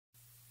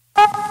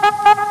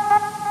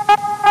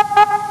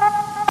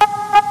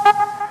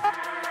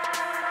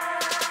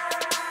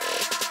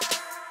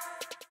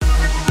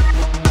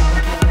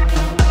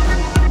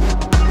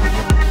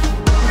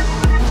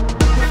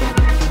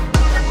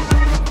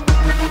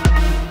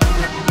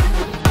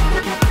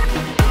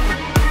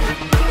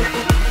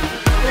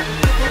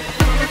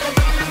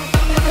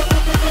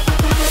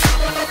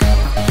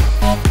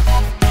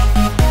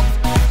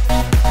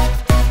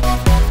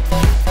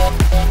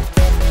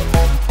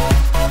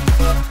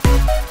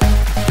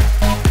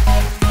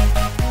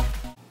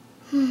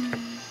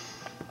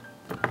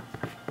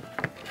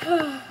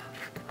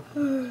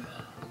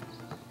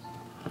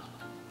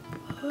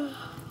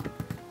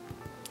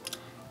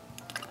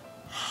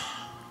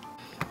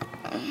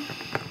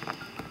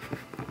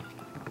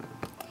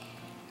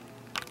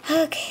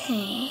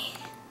Okay,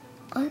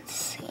 let's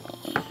see.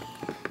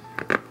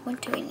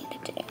 What do we need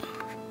to do?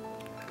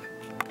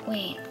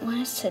 Wait, what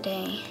is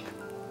today?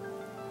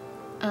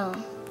 Oh,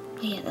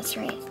 yeah, that's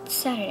right. It's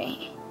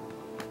Saturday.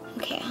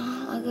 Okay,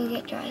 I'll go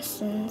get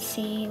dressed and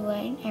see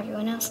what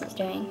everyone else is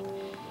doing.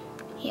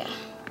 Yeah.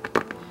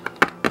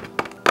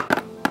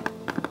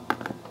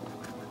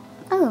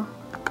 Oh,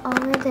 I'll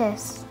wear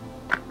this.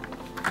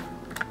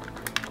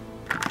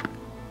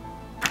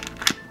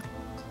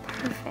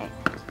 Perfect.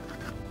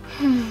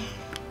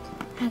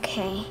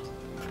 Okay.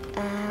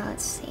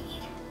 Let's see.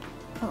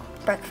 Oh,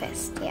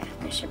 breakfast. Yeah,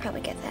 I should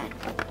probably get that.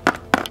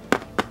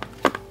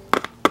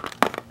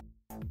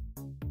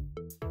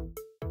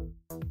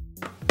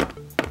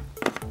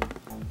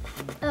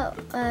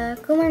 Oh,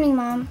 good morning,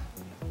 Mom.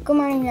 Good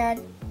morning, Dad.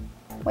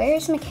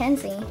 Where's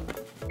Mackenzie?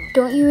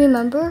 Don't you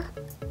remember?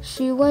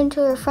 She went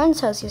to her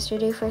friend's house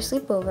yesterday for a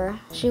sleepover.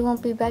 She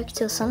won't be back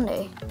till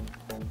Sunday.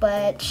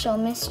 But she'll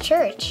miss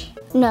church.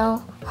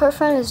 No, her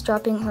friend is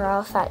dropping her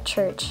off at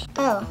church.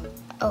 Oh,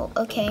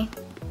 okay.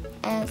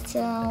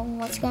 So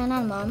what's going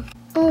on, Mom?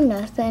 Oh,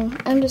 nothing.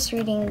 I'm just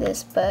reading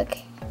this book.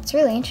 It's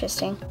really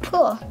interesting.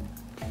 Cool.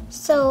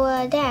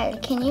 So,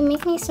 Dad, can you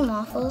make me some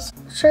waffles?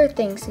 Sure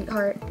thing,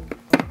 sweetheart.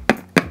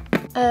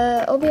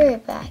 I'll be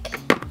right back.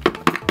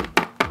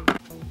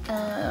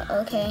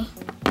 Okay.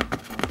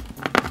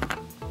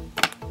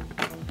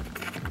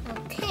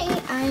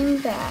 Okay,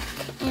 I'm back.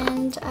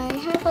 And I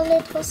have a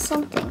little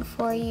something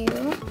for you,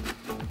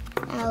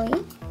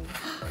 Allie.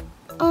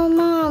 Oh,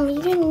 Mom,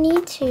 you didn't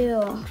need to.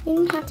 You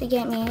didn't have to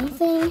get me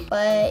anything,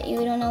 but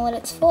you don't know what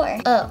it's for.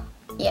 Oh,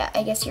 yeah,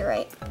 I guess you're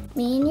right.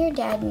 Me and your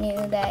dad knew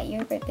that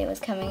your birthday was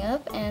coming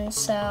up, and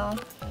so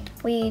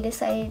we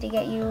decided to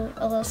get you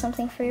a little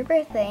something for your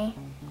birthday.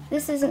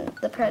 This isn't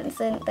the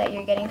present that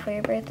you're getting for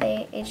your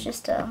birthday, it's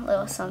just a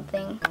little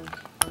something.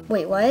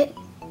 Wait, what?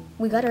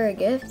 We got her a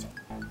gift?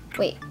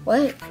 Wait,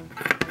 what?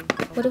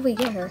 What did we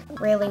get her?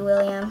 Really,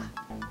 William?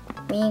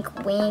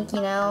 Wink, wink, you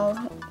know,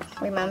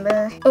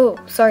 remember? Oh,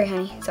 sorry,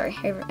 honey, sorry,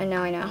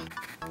 now I know.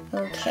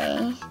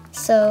 Okay,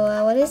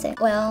 so what is it?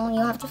 Well,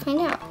 you'll have to find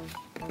out.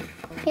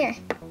 Here.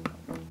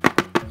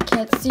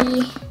 Can't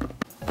see.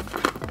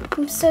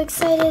 I'm so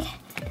excited.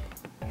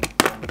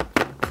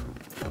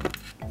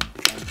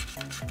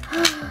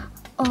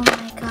 Oh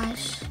my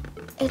gosh,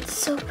 it's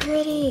so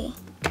pretty.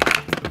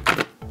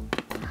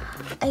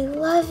 I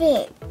love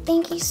it.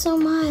 Thank you so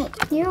much.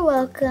 You're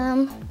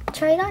welcome.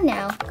 Try it on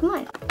now. Come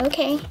on.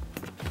 Okay.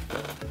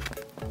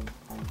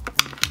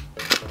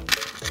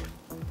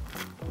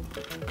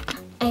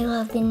 I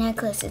love the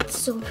necklace. It's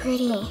so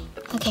pretty.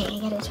 Okay,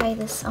 I gotta try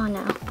this on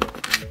now.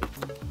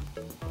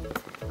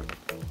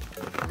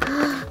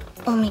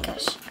 Oh my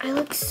gosh, I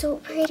look so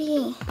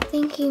pretty.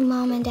 Thank you,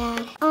 Mom and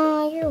Dad.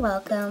 Oh, you're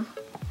welcome.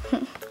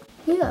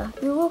 Yeah,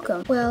 you're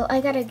welcome. Well,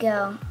 I gotta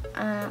go.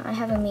 I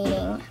have a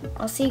meeting.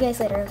 I'll see you guys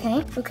later,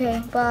 okay?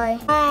 Okay, bye.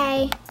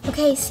 Bye.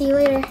 Okay, see you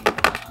later.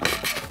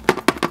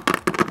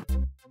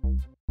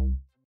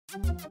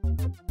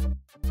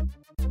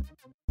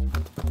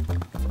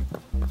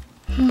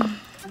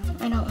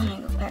 I don't want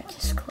to go back to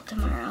school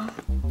tomorrow.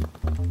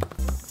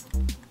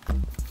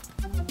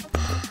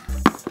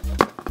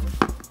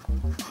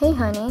 Hey,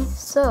 honey.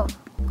 So,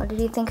 what did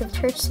you think of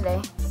church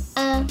today?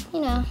 You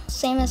know,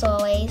 same as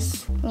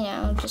always. You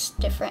know, just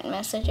different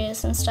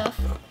messages and stuff.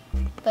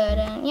 But,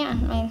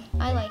 yeah,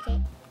 I like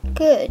it.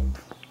 Good,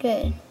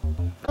 good.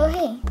 Oh,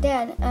 hey,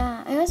 Dad,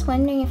 I was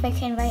wondering if I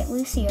could invite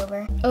Lucy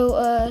over.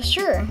 Oh,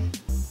 sure.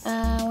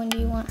 When do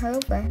you want her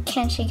over?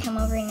 Can she come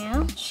over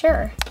now?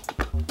 Sure.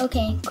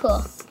 Okay,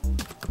 cool.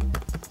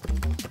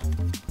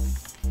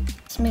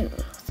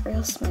 Smooth,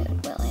 real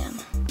smooth, William.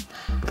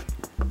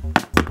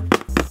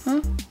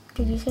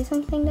 Did you say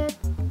something, Dad?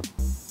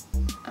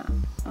 Oh,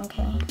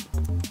 okay.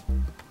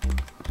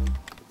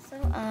 So,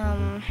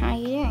 how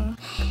you doing?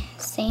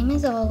 Same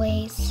as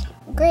always.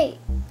 Great,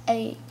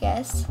 I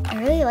guess. I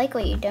really like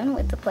what you've done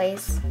with the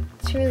place.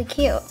 It's really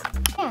cute.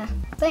 Yeah,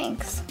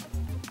 thanks.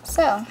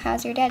 So,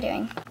 how's your dad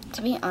doing?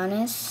 To be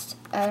honest,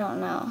 I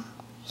don't know.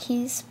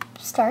 He's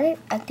started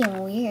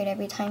acting weird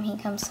every time he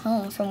comes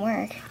home from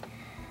work.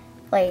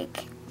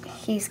 Like,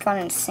 he's gone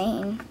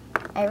insane.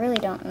 I really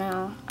don't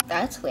know.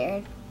 That's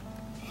weird.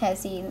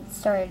 Has he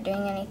started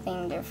doing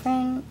anything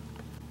different?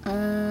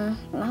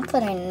 Not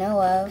that I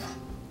know of.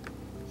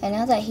 I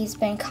know that he's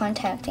been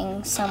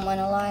contacting someone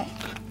a lot.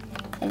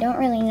 I don't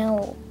really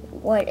know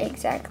what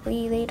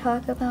exactly they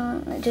talk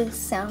about. It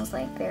just sounds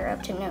like they're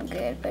up to no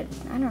good, but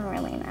I don't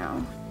really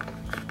know.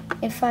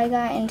 If I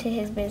got into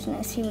his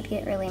business, he would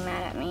get really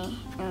mad at me,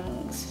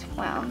 and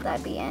well,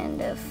 that'd be the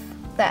end of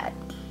that.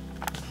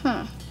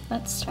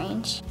 That's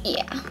strange.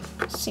 Yeah,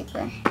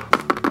 super.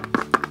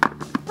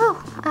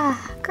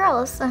 Oh,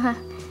 girls, how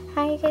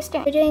are you guys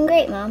doing? You're doing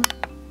great, Mom.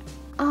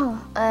 Oh,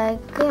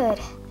 good.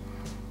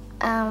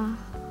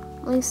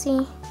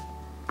 Lucy,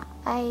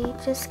 I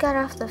just got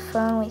off the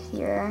phone with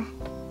your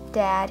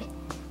dad.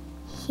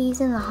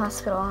 He's in the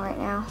hospital right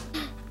now.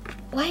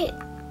 What?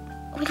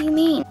 What do you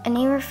mean? A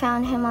neighbor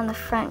found him on the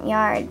front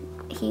yard.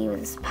 he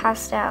was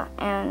passed out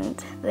and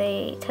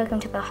they took him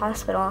to the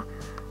hospital.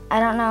 I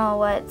don't know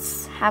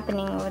what's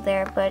happening over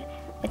there, but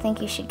I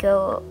think you should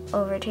go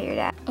over to your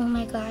dad. Oh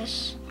my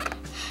gosh.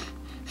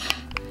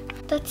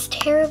 That's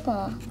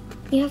terrible.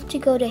 You have to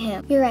go to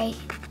him. You're right.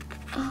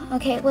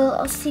 Okay, well,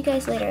 I'll see you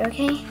guys later,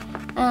 okay?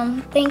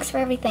 Thanks for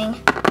everything.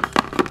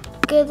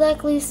 Good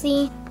luck,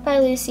 Lucy. Bye,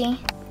 Lucy.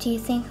 Do you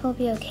think he'll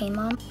be okay,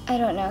 Mom? I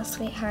don't know,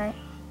 sweetheart.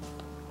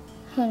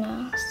 Who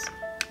knows?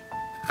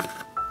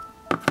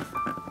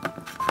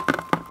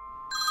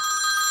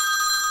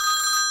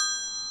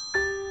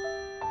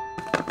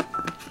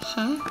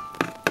 Huh?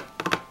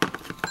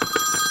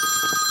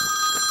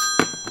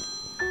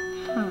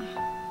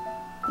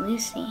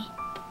 Lucy.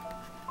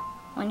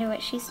 Wonder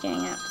what she's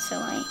doing up so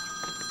late.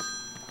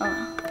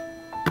 Oh.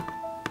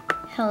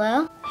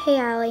 Hello? Hey,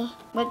 Allie.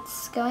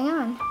 What's going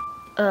on?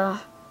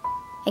 Oh.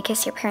 I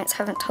guess your parents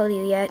haven't told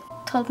you yet.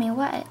 Told me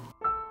what?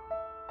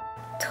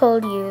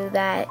 Told you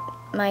that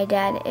my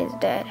dad is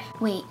dead.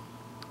 Wait.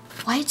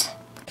 What?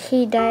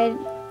 He died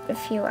a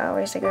few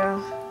hours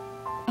ago.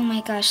 Oh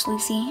my gosh,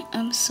 Lucy.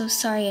 I'm so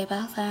sorry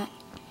about that.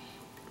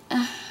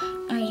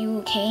 Are you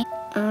okay?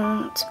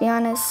 To be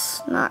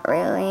honest, not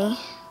really.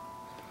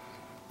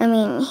 I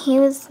mean, he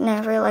was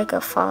never like a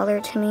father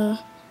to me,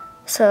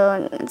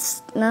 so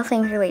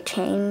nothing really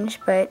changed,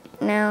 but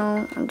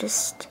now I'm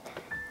just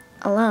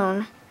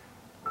alone,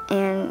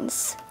 and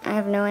I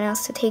have no one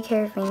else to take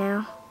care of me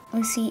now.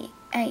 Lucy,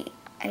 I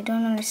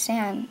don't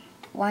understand.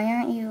 Why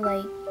aren't you,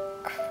 like,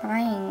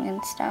 crying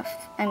and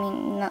stuff? I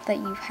mean, not that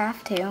you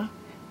have to,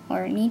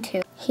 or need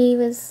to. He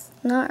was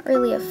not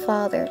really a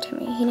father to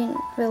me. He didn't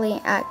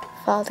really act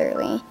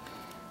fatherly.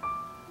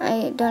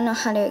 I don't know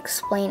how to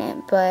explain it,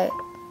 but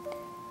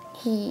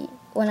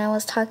when I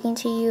was talking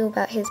to you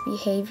about his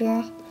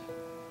behavior,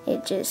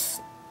 it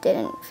just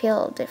didn't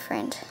feel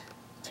different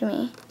to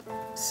me.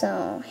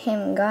 So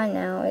him gone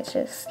now, it's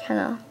just kind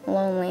of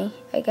lonely,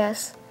 I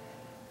guess.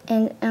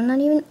 And I'm not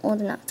even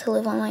old enough to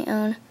live on my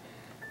own.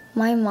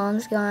 My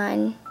mom's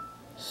gone,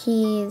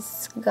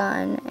 he's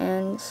gone,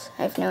 and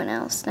I have no one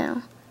else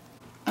now.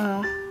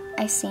 Oh,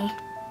 I see.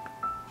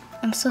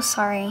 I'm so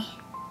sorry.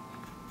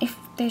 If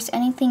there's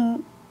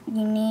anything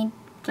you need,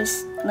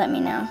 just let me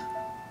know.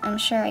 I'm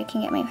sure I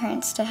can get my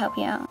parents to help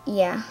you out.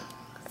 Yeah,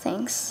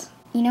 thanks.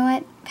 You know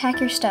what?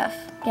 Pack your stuff.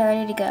 Get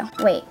ready to go.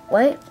 Wait,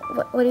 what?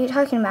 What are you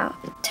talking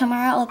about?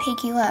 Tomorrow I'll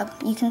pick you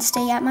up. You can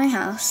stay at my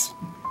house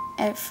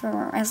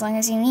for as long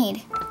as you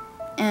need.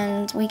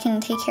 And we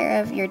can take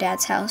care of your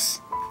dad's house.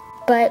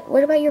 But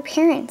what about your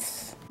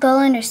parents? They'll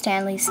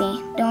understand,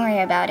 Lucy. Don't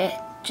worry about it.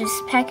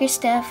 Just pack your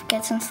stuff,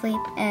 get some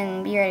sleep,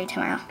 and be ready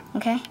tomorrow,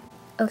 okay?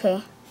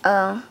 Okay.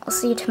 I'll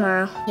see you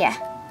tomorrow. Yeah,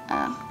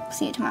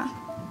 see you tomorrow.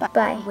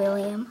 Bye,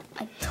 William.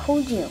 I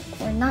told you,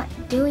 we're not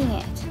doing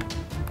it.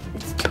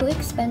 It's too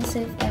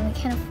expensive and we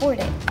can't afford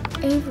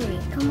it. Avery,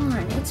 come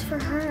on, it's for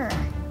her.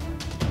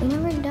 We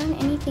never done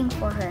anything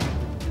for her.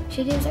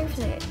 She deserves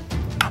it.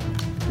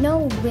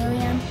 No,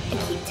 William, I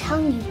keep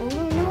telling you over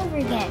and over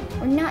again,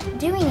 we're not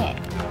doing it.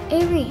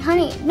 Avery,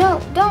 honey,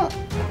 no, don't.